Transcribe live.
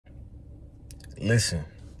Listen,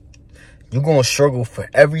 you're going to struggle for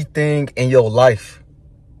everything in your life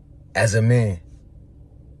as a man.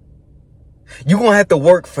 You're going to have to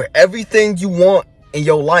work for everything you want in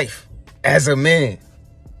your life as a man.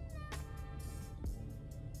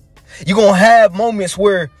 You're going to have moments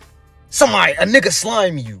where a nigga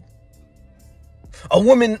slime you. A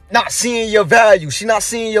woman not seeing your value. She not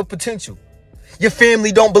seeing your potential. Your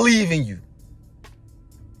family don't believe in you.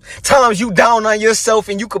 Times you down on yourself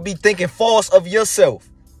and you could be thinking false of yourself.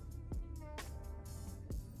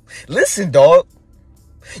 Listen, dog.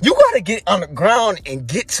 You got to get on the ground and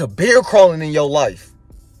get to bear crawling in your life.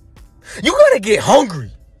 You got to get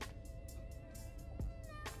hungry.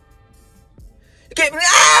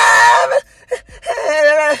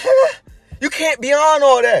 You can't be on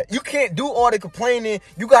all that. You can't do all the complaining.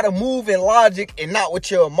 You got to move in logic and not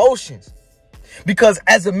with your emotions. Because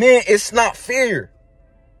as a man, it's not fair.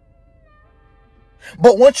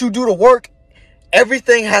 But once you do the work,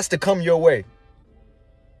 everything has to come your way.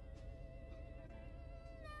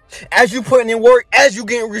 As you putting in work, as you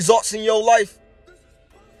getting results in your life,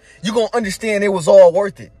 you're going to understand it was all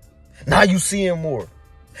worth it. Now you seeing more.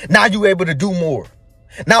 Now you able to do more.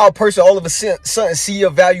 Now a person all of a sudden see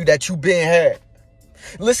your value that you been had.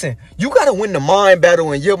 Listen, you got to win the mind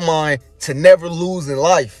battle in your mind to never lose in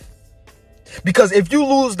life. Because if you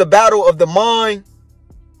lose the battle of the mind,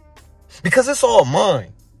 because it's all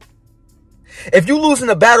mind. If you lose in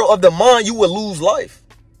the battle of the mind, you will lose life.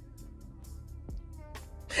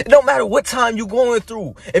 It don't matter what time you going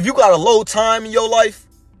through. If you got a low time in your life,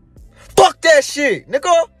 fuck that shit,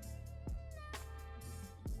 nigga.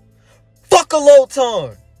 Fuck a low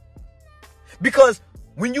time. Because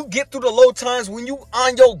when you get through the low times, when you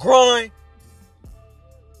on your grind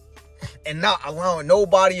and not allowing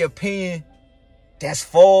nobody opinion that's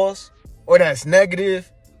false or that's negative,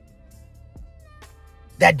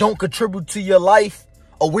 that don't contribute to your life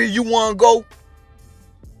or where you want to go,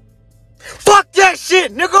 fuck that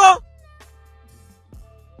shit, nigga.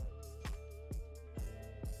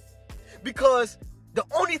 Because the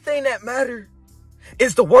only thing that matters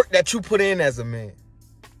is the work that you put in as a man.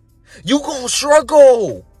 You gonna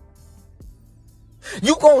struggle.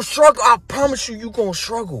 You gonna struggle. I promise you, you gonna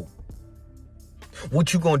struggle.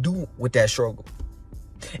 What you gonna do with that struggle?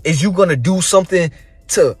 Is you gonna do something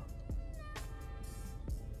to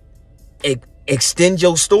extend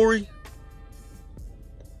your story?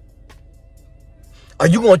 Are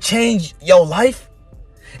you gonna change your life?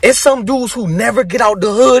 It's some dudes who never get out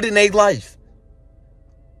the hood in their life.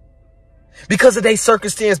 Because of their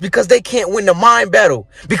circumstance, because they can't win the mind battle,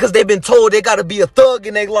 because they've been told they gotta be a thug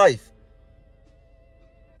in their life.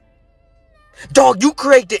 Dog, you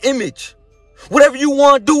create the image. Whatever you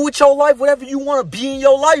want to do with your life, whatever you want to be in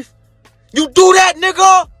your life, you do that,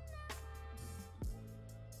 nigga.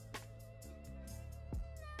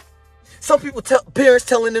 Some people parents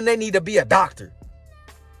telling them they need to be a doctor.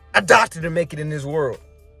 A doctor to make it in this world.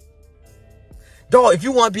 Dog, if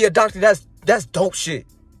you want to be a doctor, that's dope shit.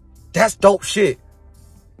 That's dope shit.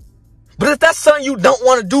 But if that's something you don't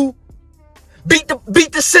want to do, beat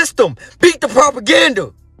the system. Beat the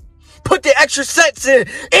propaganda. Put the extra sets in. In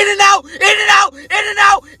and out. In and out. In and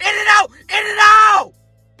out. In and out. In and out.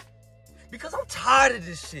 Because I'm tired of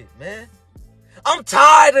this shit, man. I'm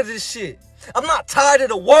tired of this shit. I'm not tired of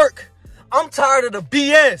the work. I'm tired of the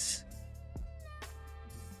BS.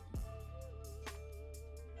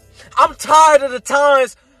 I'm tired of the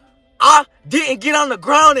times I didn't get on the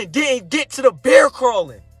ground and didn't get to the bear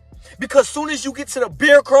crawling. Because soon as you get to the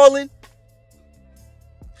bear crawling,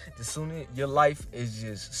 the sooner your life is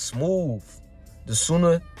just smooth. The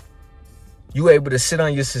sooner you able to sit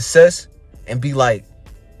on your success and be like,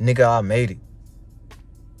 nigga, I made it.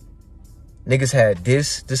 Niggas had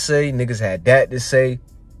this to say. Niggas had that to say.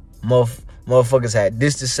 Motherfuckers had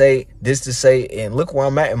this to say. And look where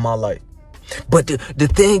I'm at in my life. But the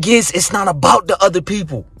thing is, it's not about the other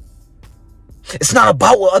people. It's not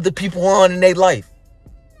about what other people are on in their life.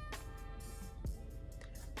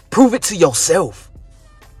 Prove it to yourself.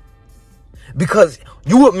 Because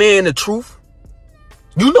you a man of truth.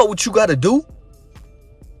 You know what you got to do.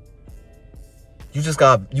 You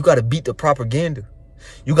got to beat the propaganda.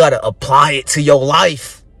 You got to apply it to your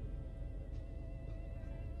life.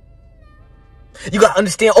 You got to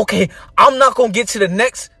understand, okay, I'm not going to get to the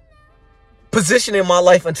next position in my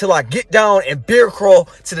life until I get down and bear crawl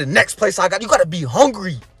to the next place I got. You got to be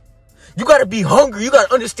hungry. You got to be hungry. You got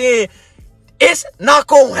to understand it's not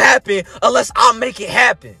going to happen unless I make it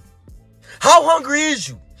happen. How hungry is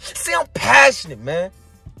you? See, I'm passionate, man.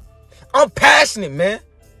 I'm passionate, man.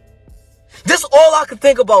 This is all I can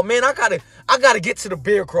think about, man. I gotta get to the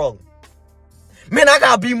bear crawling. Man, I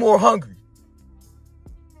gotta be more hungry.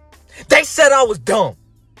 They said I was dumb.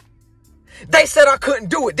 They said I couldn't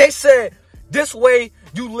do it. They said this way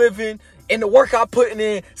you living and the work I putting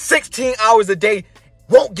in 16 hours a day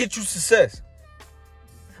won't get you success.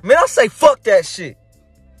 Man, I say fuck that shit.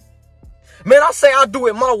 Man, I say I do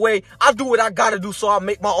it my way. I do what I gotta do so I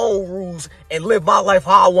make my own rules and live my life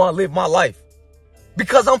how I want to live my life.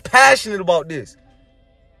 Because I'm passionate about this.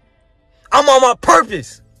 I'm on my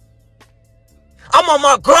purpose. I'm on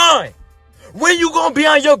my grind. When you gonna be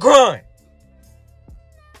on your grind?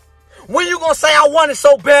 When you gonna say I want it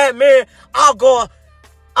so bad, man, I'll go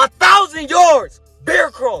 1,000 yards bear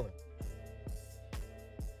crawling?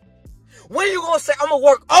 When you gonna say I'm gonna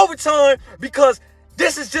work overtime because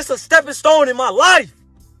this is just a stepping stone in my life?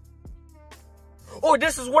 Or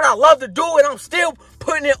this is what I love to do and I'm still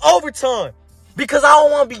putting in overtime because I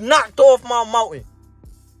don't want to be knocked off my mountain.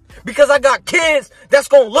 Because I got kids that's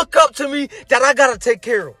gonna look up to me that I gotta take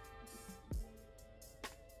care of.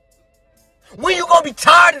 When you gonna be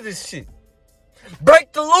tired of this shit?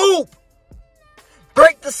 Break the loop.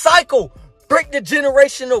 Break the cycle. Break the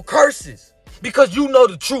generational curses. Because you know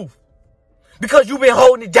the truth. Because you've been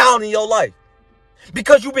holding it down in your life.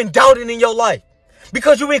 Because you've been doubting in your life.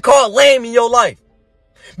 Because you've been called lame in your life.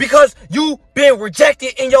 Because you've been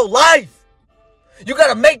rejected in your life. You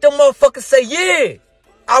gotta make them motherfuckers say, yeah,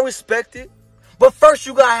 I respect it. But first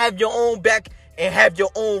you gotta have your own back and have your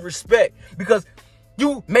own respect. Because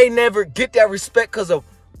you may never get that respect because of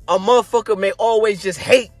a motherfucker may always just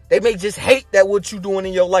hate. They may just hate that what you doing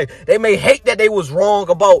in your life. They may hate that they was wrong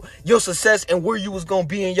about your success and where you was going to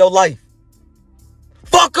be in your life.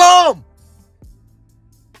 Fuck them.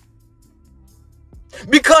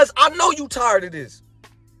 Because I know you tired of this.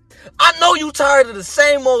 I know you tired of the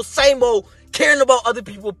same old, caring about other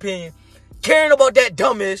people's opinion, caring about that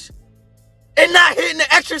dumbish, and not hitting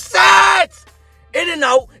the exercise. In and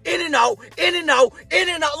out, in and out, in and out, in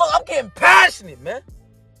and out. Look, I'm getting passionate, man.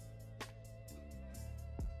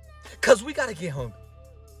 Because we got to get hungry.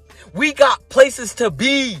 We got places to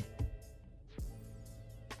be.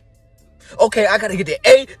 Okay, I got to get to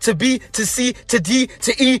A, to B, to C, to D,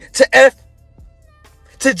 to E, to F,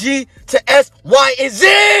 to G, to S, Y, and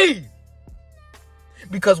Z.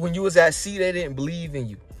 Because when you was at C, they didn't believe in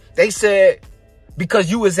you. They said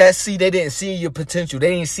because you was at C, they didn't see your potential.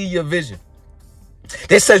 They didn't see your vision.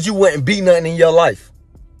 They said you wouldn't be nothing in your life.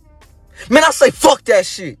 Man, I say fuck that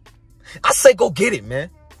shit. I say go get it, man.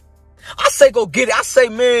 I say go get it. I say,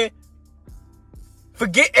 man,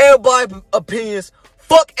 forget everybody's opinions.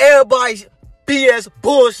 Fuck everybody's BS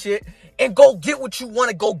bullshit. And go get what you want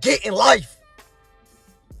to go get in life.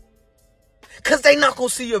 Because they not going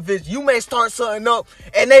to see your vision. You may start something up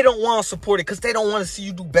and they don't want to support it because they don't want to see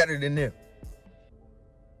you do better than them.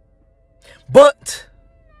 But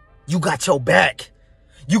you got your back.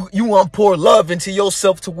 You want to pour love into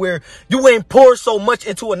yourself to where you ain't pour so much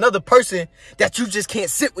into another person that you just can't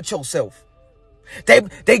sit with yourself.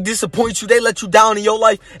 They disappoint you. They let you down in your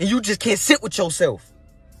life and you just can't sit with yourself.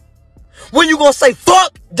 When you going to say,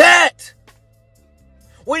 fuck that?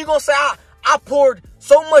 When you going to say, I poured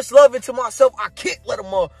so much love into myself, I can't let a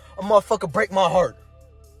motherfucker break my heart.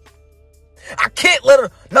 I can't let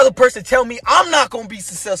another person tell me I'm not going to be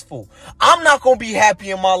successful. I'm not going to be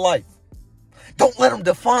happy in my life. Don't let them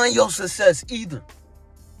define your success either.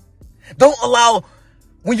 Don't allow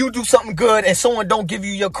when you do something good and someone don't give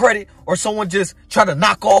you your credit or someone just try to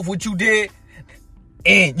knock off what you did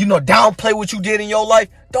and, downplay what you did in your life.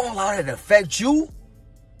 Don't allow that to affect you.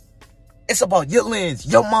 It's about your lens,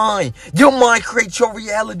 your mind. Your mind creates your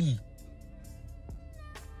reality.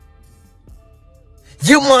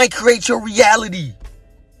 Your mind creates your reality.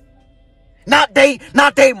 Not they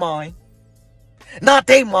mind. Not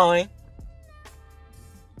they mind.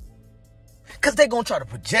 Because they're going to try to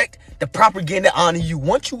project the propaganda onto you.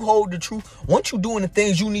 Once you hold the truth, once you doing the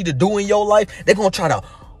things you need to do in your life, they're going to try to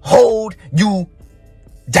hold you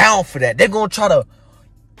down for that. They're going to try to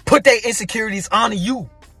put their insecurities onto you.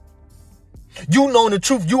 You know the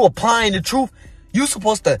truth. You applying the truth. You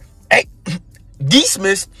supposed to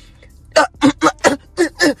dismissed.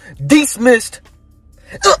 Dismissed.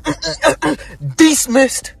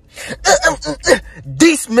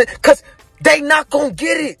 Because they not going to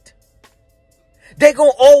get it. They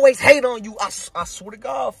gonna always hate on you. I swear to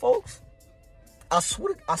God, folks. I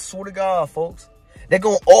swear to God, folks. They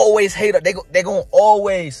gonna always hate. They gonna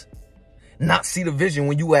always not see the vision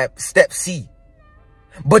when you at step C.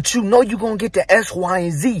 But you know you gonna get to S, Y,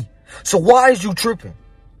 and Z. So why is you tripping?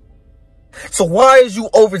 So why is you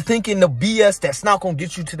overthinking the BS that's not gonna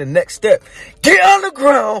get you to the next step? Get on the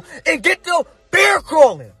ground and get the bear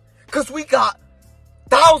crawling. Because we got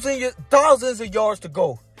thousands of yards to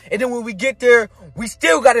go. And then when we get there, we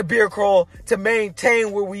still got to beer crawl to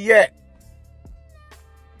maintain where we at.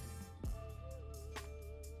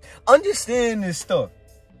 Understand this stuff.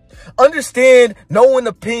 Understand no one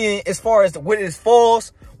opinion as far as what is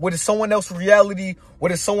false, what is someone else's reality,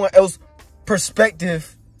 what is someone else's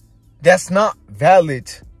perspective. That's not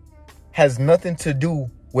valid. Has nothing to do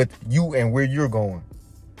with you and where you're going.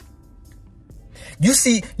 You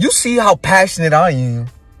see how passionate I am.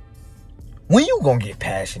 When you gonna get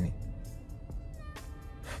passionate?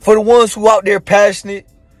 For the ones who out there passionate,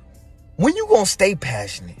 when you gonna stay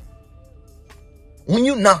passionate? When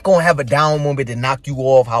you not gonna have a down moment to knock you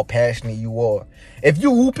off how passionate you are? If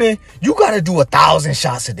you hooping, you gotta do 1,000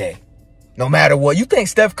 shots a day. No matter what. You think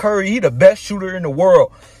Steph Curry, he the best shooter in the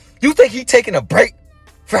world. You think he taking a break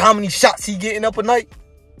for how many shots he getting up a night?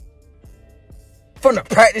 From the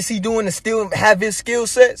practice he doing to still have his skill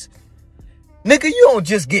sets? Nigga, you don't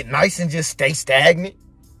just get nice and just stay stagnant.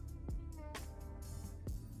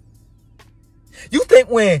 You think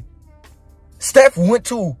when Steph went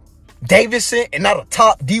to Davidson and not a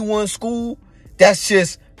top D1 school that's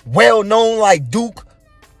just well known like Duke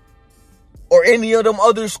or any of them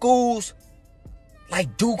other schools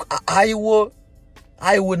like Duke, Iowa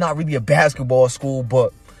not really a basketball school,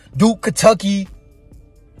 but Duke, Kentucky,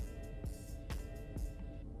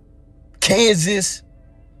 Kansas,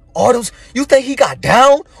 all those, you think he got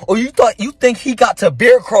down? Or you think he got to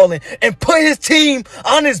bear crawling and put his team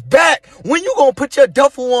on his back? When you gonna put your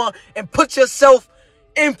duffel on and put yourself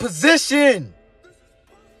in position?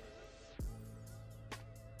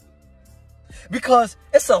 Because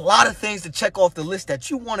it's a lot of things to check off the list that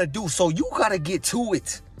you want to do, so you gotta get to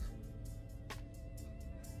it.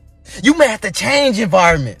 You may have to change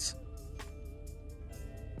environments.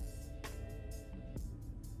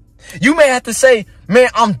 You may have to say, man,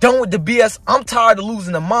 I'm done with the BS. I'm tired of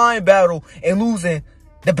losing the mind battle and losing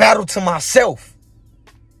the battle to myself.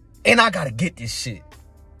 And I gotta get this shit.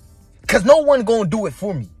 Because no one gonna do it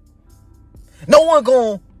for me. No one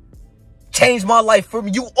gonna change my life for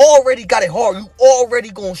me. You already got it hard. You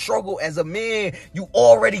already gonna struggle as a man. You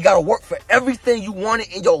already gotta work for everything you wanted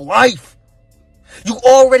in your life. You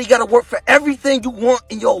already gotta work for everything you want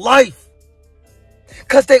in your life.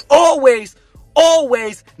 Because they always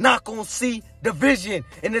not gonna see the vision.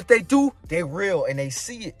 And if they do, they real and they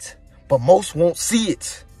see it. But most won't see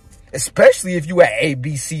it. Especially if you at A,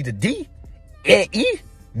 B, C to D and E.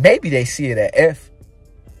 Maybe they see it at F.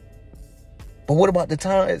 But what about the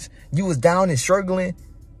times you was down and struggling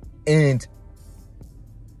and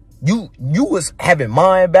you was having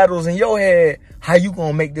mind battles in your head, how you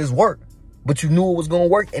gonna make this work? But you knew it was gonna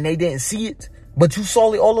work and they didn't see it, but you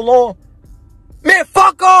saw it all along. Man,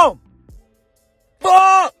 fuck them!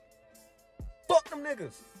 Fuck them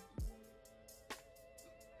niggas.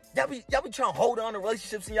 Y'all be trying to hold on to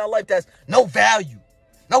relationships in y'all life that's no value.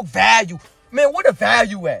 No value. Man, where the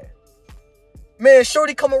value at? Man,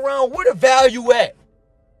 shorty come around, where the value at?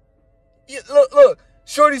 Yeah, look,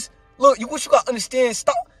 shorties, look, what you gotta understand,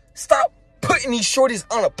 stop putting these shorties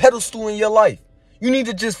on a pedestal in your life. You need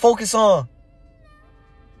to just focus on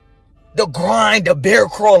the grind, the bear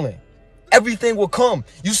crawling. Everything will come.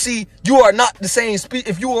 You see, you are not the same species.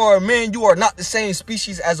 If you are a man, you are not the same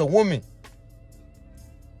species as a woman.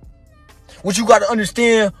 What you got to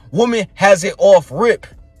understand, woman has it off rip.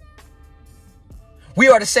 We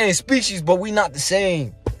are the same species, but we not the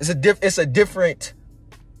same. It's a different.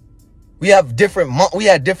 We have different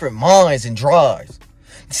minds and drives.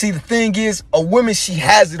 See, the thing is, a woman, she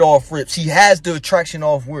has it off rip. She has the attraction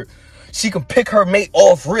off rip. She can pick her mate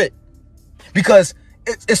off rip. Because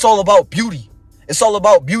it's all about beauty. It's all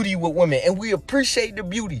about beauty with women. And we appreciate the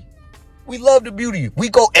beauty. We love the beauty. We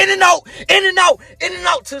go in and out, in and out, in and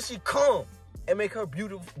out till she come. And make her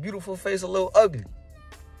beautiful face a little ugly.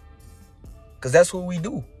 Because that's what we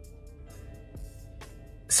do.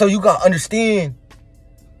 So you got to understand,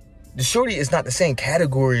 the shorty is not the same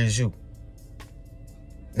category as you.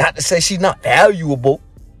 Not to say she's not valuable,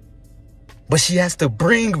 but she has to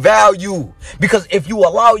bring value. Because if you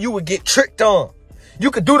allow, you would get tricked on.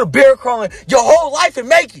 You could do the bear crawling your whole life and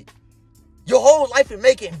make it. Your whole life and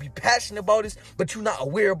make it and be passionate about this, but you're not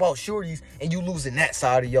aware about shorties and you losing that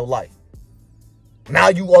side of your life. Now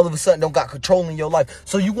you all of a sudden don't got control in your life.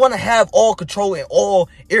 So you want to have all control in all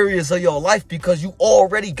areas of your life because you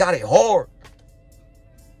already got it hard.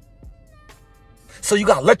 So you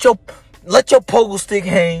got to let your pogo stick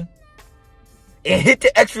hang and hit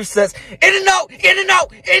the extra sets. In and out, in and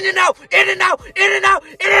out, in and out, in and out, in and out,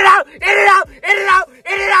 in and out, in and out, in and out,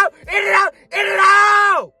 in and out, in and out, in and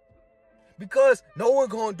out. Because no one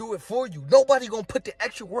gonna do it for you. Nobody gonna put the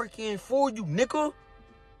extra work in for you, nigga.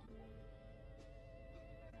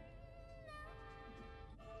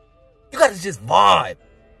 gotta just vibe.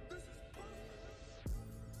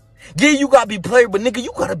 Yeah, you gotta be player, but nigga,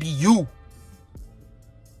 you gotta be you.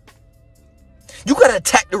 You gotta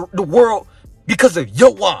attack the world because of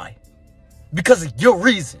your why. Because of your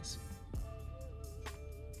reasons.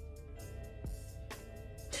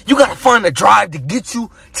 You gotta find the drive to get you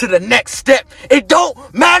to the next step. It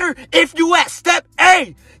don't matter if you at step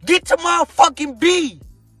A. Get to motherfucking B.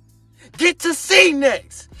 Get to C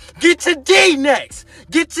next. Get to D next.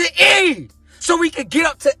 Get to E. So we can get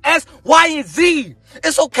up to S, Y, and Z.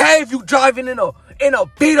 It's okay if you driving in a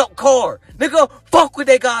beat up car. Nigga, fuck what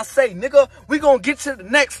they gotta say. Nigga, we gonna get to the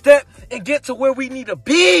next step and get to where we need to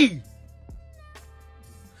be.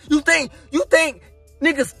 You think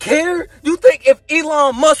niggas care? You think if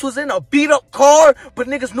Elon Musk was in a beat up car, but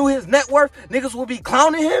niggas knew his net worth, niggas would be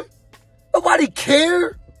clowning him? Nobody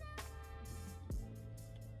care.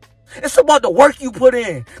 It's about the work you put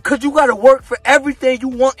in. Cause you gotta work for everything you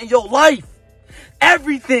want in your life.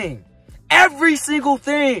 Everything. Every single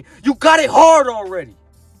thing. You got it hard already.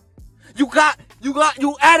 You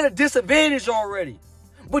at a disadvantage already.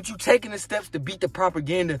 But you taking the steps to beat the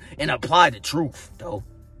propaganda and apply the truth, though.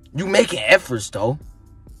 You making efforts, though.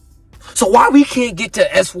 So why we can't get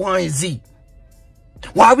to S, Y, and Z?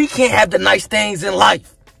 Why we can't have the nice things in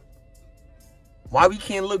life? Why we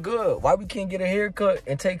can't look good? Why we can't get a haircut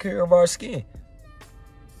and take care of our skin?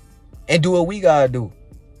 And do what we gotta do.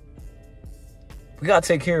 We gotta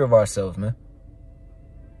take care of ourselves, man.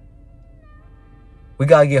 We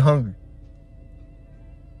gotta get hungry.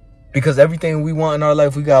 Because everything we want in our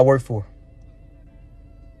life, we gotta work for.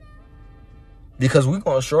 Because we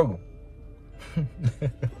gonna struggle.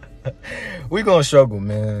 We gonna struggle,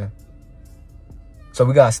 man. So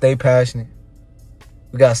we gotta stay passionate.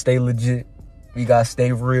 We gotta stay legit. We gotta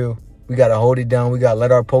stay real. We gotta hold it down. We gotta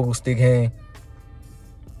let our pogo stick hang.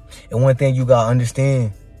 And one thing you gotta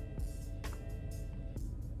understand,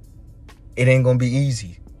 it ain't gonna be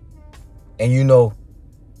easy. And you know,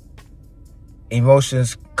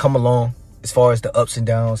 emotions come along as far as the ups and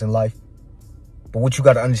downs in life. But what you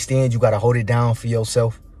gotta understand, you gotta hold it down for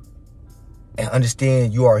yourself. And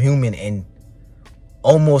understand you are human and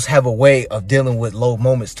almost have a way of dealing with low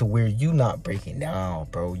moments to where you not breaking down,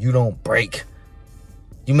 bro. You don't break.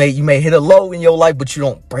 You may hit a low in your life, but you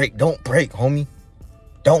don't break. Don't break, homie.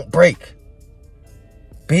 Don't break.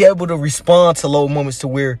 Be able to respond to low moments to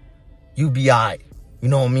where you be alright. You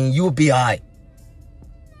know what I mean? You'll be alright.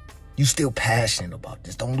 You still passionate about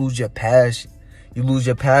this. Don't lose your passion. You lose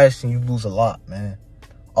your passion, you lose a lot, man.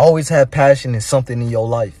 Always have passion in something in your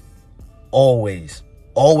life. Always.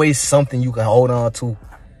 Always something you can hold on to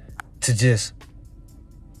just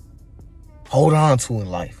hold on to in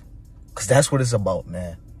life. Because that's what it's about,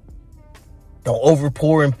 man. Don't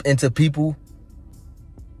overpour into people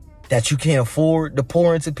that you can't afford to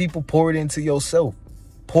pour into people. Pour it into yourself.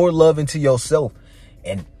 Pour love into yourself.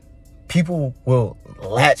 And people will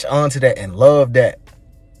latch onto that and love that.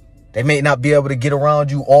 They may not be able to get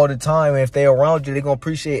around you all the time. And if they're around you, they're going to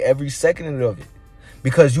appreciate every second of it.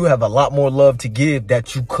 Because you have a lot more love to give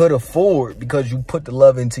that you could afford because you put the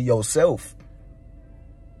love into yourself.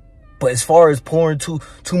 But as far as pouring too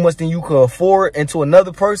much than you could afford into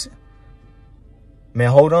another person, man,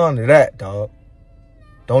 hold on to that, dog.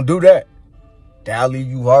 Don't do that. That'll leave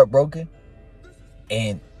you heartbroken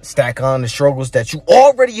and stack on the struggles that you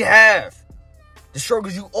already have. The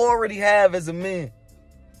struggles you already have as a man.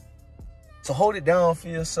 So hold it down for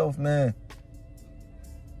yourself, man.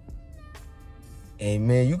 And,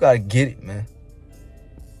 man, you got to get it, man.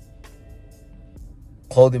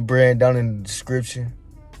 Clothing brand down in the description.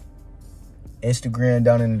 Instagram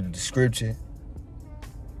down in the description.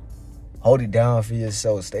 Hold it down for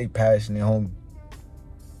yourself. Stay passionate, homie.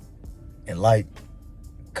 And like,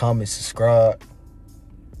 comment, subscribe.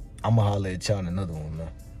 I'm going to holler at y'all in another one, man.